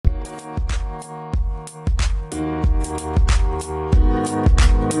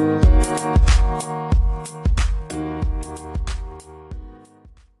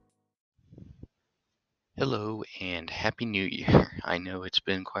Happy New Year. I know it's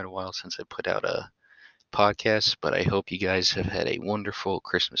been quite a while since I put out a podcast, but I hope you guys have had a wonderful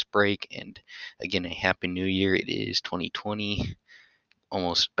Christmas break and again, a Happy New Year. It is 2020,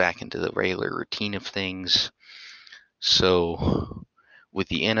 almost back into the regular routine of things. So, with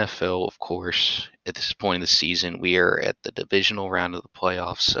the NFL, of course, at this point in the season, we are at the divisional round of the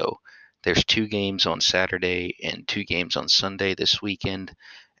playoffs. So, there's two games on Saturday and two games on Sunday this weekend,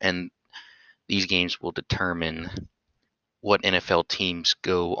 and these games will determine what NFL teams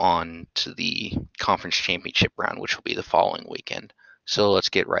go on to the conference championship round, which will be the following weekend. So let's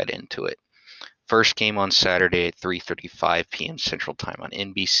get right into it. First game on Saturday at 3:35 p.m. Central Time on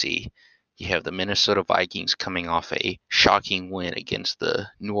NBC. You have the Minnesota Vikings coming off a shocking win against the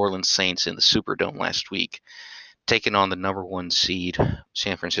New Orleans Saints in the Superdome last week, taking on the number one seed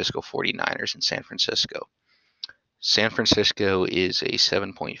San Francisco 49ers in San Francisco. San Francisco is a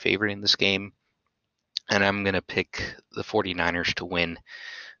 7-point favorite in this game, and I'm going to pick the 49ers to win.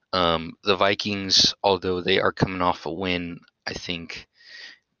 The Vikings, although they are coming off a win, I think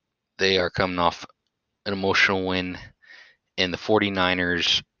they are coming off an emotional win, and the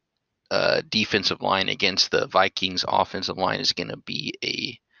 49ers defensive line against the Vikings offensive line is going to be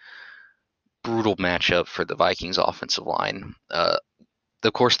a brutal matchup for the Vikings offensive line.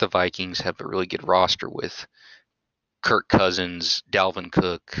 Of course, the Vikings have a really good roster with Kirk Cousins, Dalvin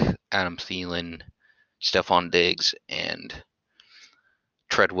Cook, Adam Thielen, Stephon Diggs, and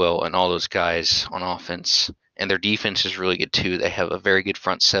Treadwell and all those guys on offense. And their defense is really good too. They have a very good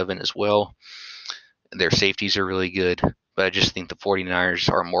front seven as well. Their safeties are really good. But I just think the 49ers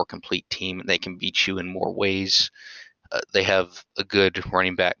are a more complete team. They can beat you in more ways. They have a good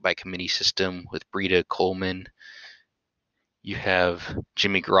running back by committee system with Breida Coleman. You have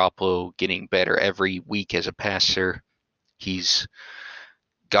Jimmy Garoppolo getting better every week as a passer. He's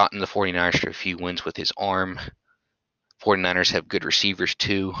gotten the 49ers to a few wins with his arm. 49ers have good receivers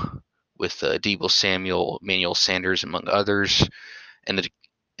too, with Deebo Samuel, Emmanuel Sanders, among others.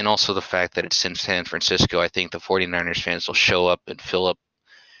 And also the fact that it's in San Francisco, I think the 49ers fans will show up and fill up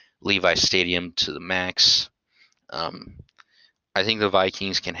Levi Stadium to the max. I think the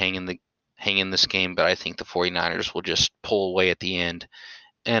Vikings can hang in this game, but I think the 49ers will just pull away at the end.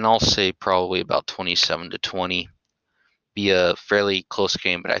 And I'll say probably about 27-20. Be a fairly close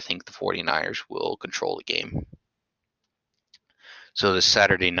game, but I think the 49ers will control the game. So the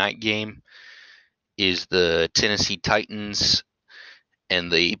Saturday night game is the Tennessee Titans and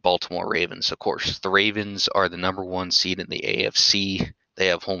the Baltimore Ravens. Of course, the Ravens are the number one seed in the AFC. They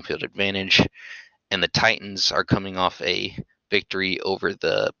have home field advantage. And the Titans are coming off a victory over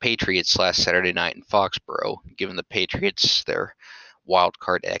the Patriots last Saturday night in Foxborough, giving the Patriots their wild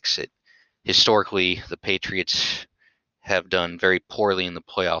card exit. Historically, the Patriots have done very poorly in the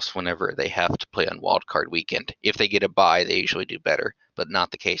playoffs whenever they have to play on wild card weekend. If they get a bye, they usually do better, but not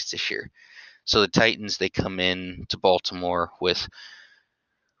the case this year. So the Titans, they come in to Baltimore with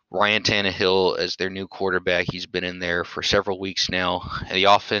Ryan Tannehill as their new quarterback. He's been in there for several weeks now. And the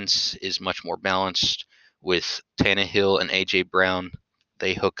offense is much more balanced with Tannehill and A.J. Brown.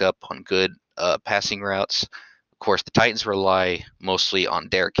 They hook up on good passing routes. Of course, the Titans rely mostly on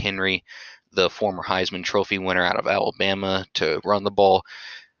Derrick Henry, the former Heisman Trophy winner out of Alabama, to run the ball.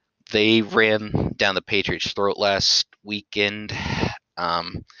 They ran down the Patriots' throat last weekend.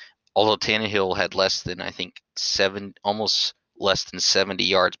 Although Tannehill had less than, I think, almost less than 70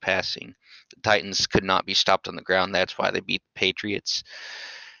 yards passing. The Titans could not be stopped on the ground. That's why they beat the Patriots.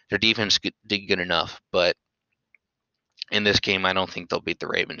 Their defense did good enough, but in this game, I don't think they'll beat the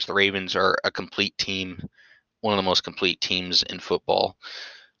Ravens. The Ravens are a complete team, one of the most complete teams in football.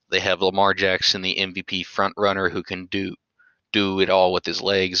 They have Lamar Jackson, the MVP frontrunner, who can do it all with his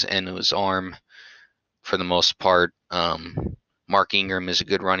legs and his arm for the most part. Mark Ingram is a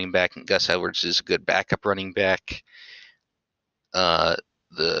good running back, and Gus Edwards is a good backup running back.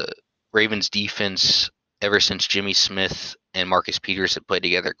 The Ravens defense, ever since Jimmy Smith and Marcus Peters have played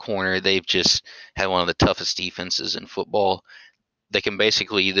together corner, they've just had one of the toughest defenses in football. They can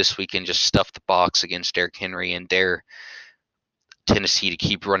basically this weekend just stuff the box against Derrick Henry and dare Tennessee to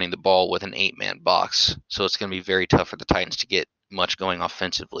keep running the ball with an 8-man box. So it's going to be very tough for the Titans to get much going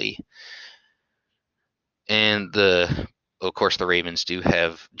offensively. And of course, the Ravens do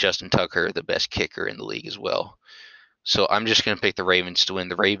have Justin Tucker, the best kicker in the league as well. So I'm just going to pick the Ravens to win.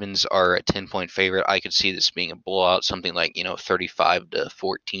 The Ravens are a 10-point favorite. I could see this being a blowout, something like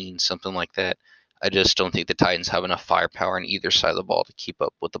 35-14, something like that. I just don't think the Titans have enough firepower on either side of the ball to keep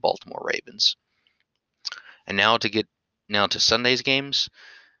up with the Baltimore Ravens. And now to Sunday's games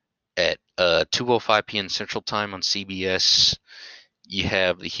at 2:05 p.m. Central Time on CBS. You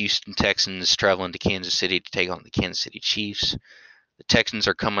have the Houston Texans traveling to Kansas City to take on the Kansas City Chiefs. The Texans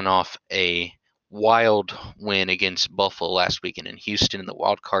are coming off a wild win against Buffalo last weekend in Houston in the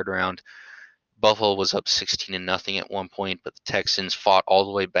wild card round. Buffalo was up 16-0 at one point, but the Texans fought all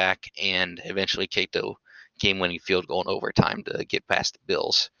the way back and eventually kicked a game-winning field goal in overtime to get past the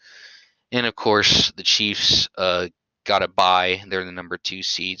Bills. And of course, the Chiefs got a bye. They're the number 2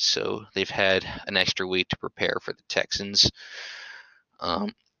 seed, so they've had an extra week to prepare for the Texans.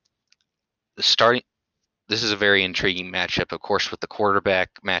 Um, starting, this is a very intriguing matchup. Of course, with the quarterback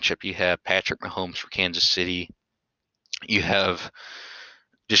matchup, you have Patrick Mahomes for Kansas City. You have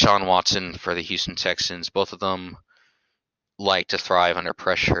Deshaun Watson for the Houston Texans. Both of them like to thrive under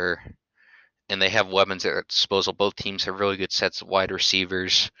pressure, and they have weapons at their disposal. Both teams have really good sets of wide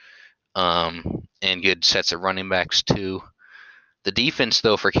receivers and good sets of running backs too. The defense,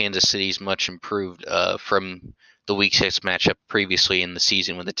 though, for Kansas City is much improved from the Week 6 matchup previously in the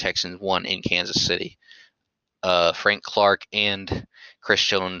season when the Texans won in Kansas City. Frank Clark and Chris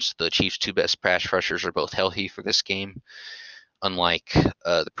Jones, the Chiefs' 2 best pass rushers, are both healthy for this game, unlike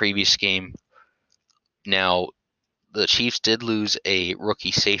the previous game. Now, the Chiefs did lose a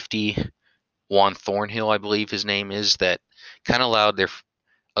rookie safety, Juan Thornhill, I believe his name is, that kind of allowed their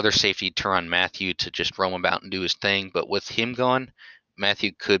other safety, Tyrann Mathieu, to just roam about and do his thing. But with him gone,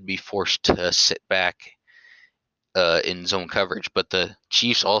 Mathieu could be forced to sit back in zone coverage. But the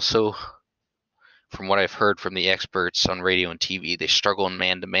Chiefs also, from what I've heard from the experts on radio and TV, they struggle in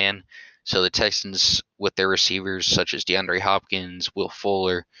man-to-man. So the Texans, with their receivers such as DeAndre Hopkins, Will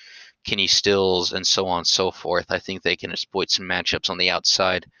Fuller, Kenny Stills, and so on and so forth, I think they can exploit some matchups on the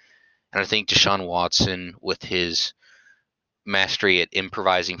outside. And I think Deshaun Watson, with his mastery at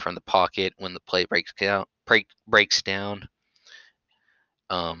improvising from the pocket when the play breaks down,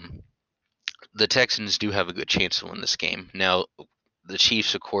 the Texans do have a good chance to win this game. Now, the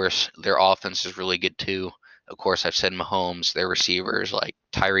Chiefs, of course, their offense is really good too. Of course, I've said Mahomes, their receivers like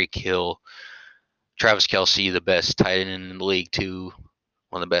Tyreek Hill, Travis Kelce, the best tight end in the league too,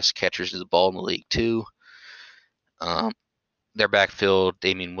 one of the best catchers of the ball in the league too. Their backfield,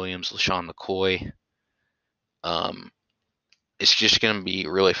 Damian Williams, LaShawn McCoy. It's just going to be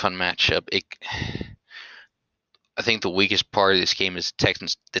a really fun matchup. I think the weakest part of this game is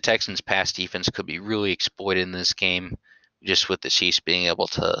the Texans' pass defense could be really exploited in this game, just with the Chiefs being able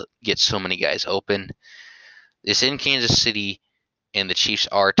to get so many guys open. It's in Kansas City, and the Chiefs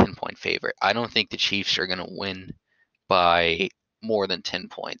are a 10-point favorite. I don't think the Chiefs are going to win by more than 10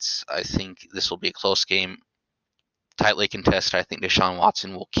 points. I think this will be a close game, tightly contested. I think Deshaun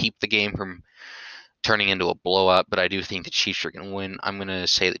Watson will keep the game from turning into a blowout, but I do think the Chiefs are going to win. I'm going to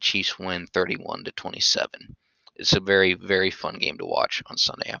say the Chiefs win 31-27. It's a very, very fun game to watch on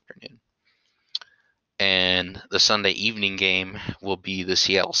Sunday afternoon. And the Sunday evening game will be the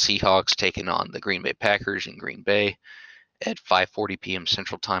Seattle Seahawks taking on the Green Bay Packers in Green Bay at 5:40 p.m.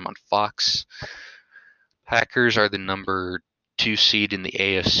 Central Time on Fox. Packers are the number 2 seed in the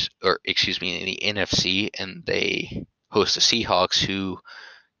in the NFC, and they host the Seahawks, who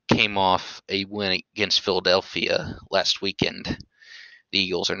came off a win against Philadelphia last weekend. The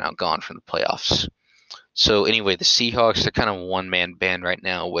Eagles are now gone from the playoffs. So anyway, the Seahawks are kind of a one-man band right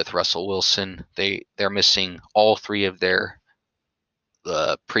now with Russell Wilson. They're missing all 3 of their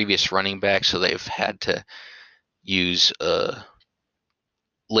previous running backs, so they've had to use a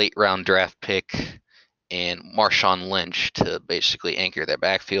late-round draft pick and Marshawn Lynch to basically anchor their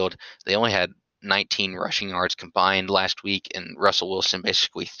backfield. They only had 19 rushing yards combined last week, and Russell Wilson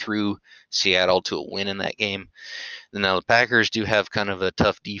basically threw Seattle to a win in that game. Now, the Packers do have kind of a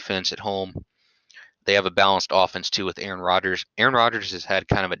tough defense at home. They have a balanced offense, too, with Aaron Rodgers. Aaron Rodgers has had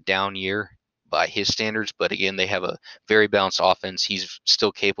kind of a down year by his standards, but again, they have a very balanced offense. He's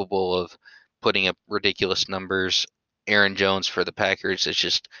still capable of putting up ridiculous numbers. Aaron Jones for the Packers has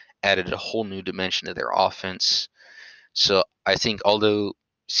just added a whole new dimension to their offense. So I think although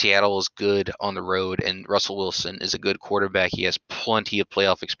Seattle is good on the road and Russell Wilson is a good quarterback, he has plenty of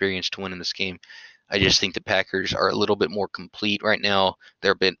playoff experience to win in this game. I just think the Packers are a little bit more complete right now.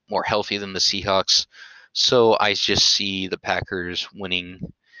 They're a bit more healthy than the Seahawks. So I just see the Packers winning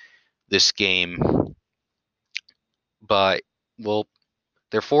this game by, well,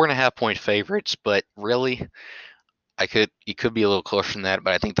 they're 4.5-point favorites, but really, it could be a little closer than that,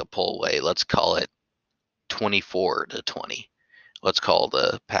 but I think they'll pull away. Let's call it 24-20. Let's call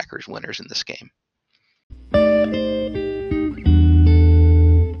the Packers winners in this game.